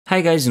Hi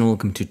guys and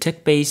welcome to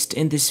TechBased.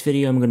 In this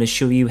video I'm going to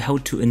show you how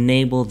to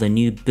enable the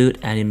new boot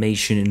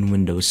animation in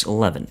Windows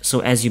 11.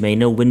 So as you may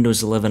know,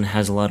 Windows 11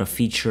 has a lot of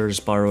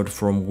features borrowed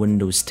from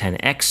Windows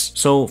 10X.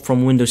 So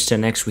from Windows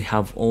 10X we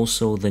have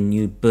also the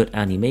new boot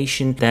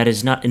animation that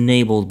is not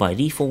enabled by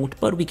default,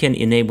 but we can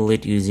enable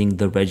it using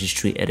the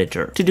registry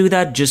editor. To do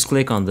that, just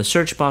click on the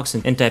search box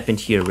and type in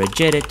here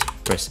Regedit,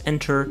 press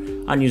enter.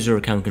 On user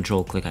account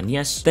control, click on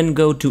yes, then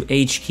go to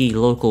H key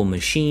local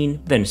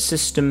machine, then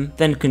system,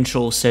 then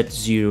control set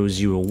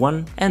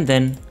 001 and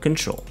then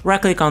control.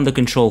 Right click on the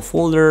control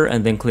folder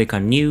and then click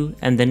on new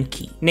and then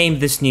key. Name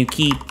this new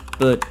key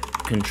boot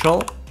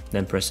control,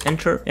 then press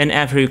enter. And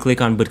after you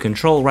click on boot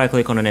control, right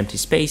click on an empty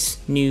space,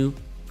 new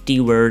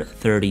keyword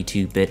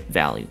 32-bit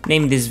value.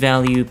 Name this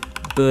value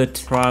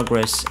boot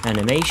progress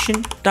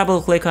animation,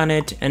 double click on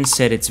it and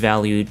set its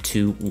value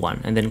to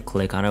 1 and then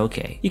click on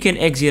OK. You can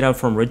exit out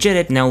from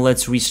Regedit. Now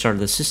let's restart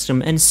the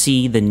system and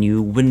see the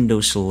new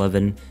Windows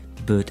 11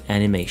 boot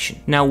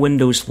animation. Now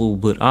Windows will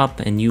boot up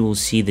and you will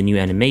see the new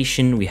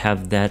animation. We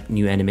have that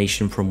new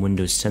animation from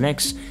Windows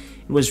 10X.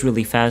 It was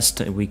really fast,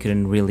 we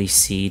couldn't really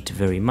see it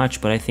very much,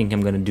 but I think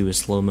I'm gonna do a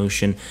slow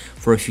motion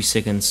for a few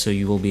seconds so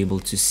you will be able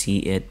to see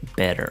it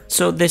better.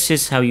 So this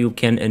is how you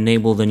can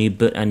enable the new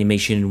boot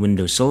animation in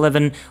Windows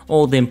 11.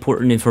 All the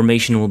important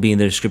information will be in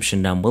the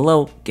description down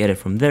below. Get it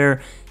from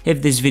there.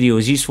 If this video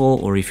is useful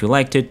or if you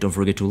liked it, don't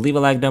forget to leave a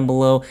like down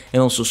below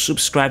and also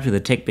subscribe to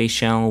the TechBased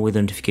channel with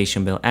the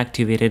notification bell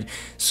activated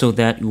so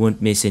that you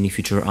won't miss any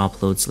future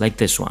uploads like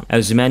this one. I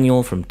was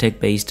Emmanuel from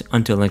TechBased.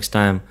 Until next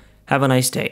time, have a nice day.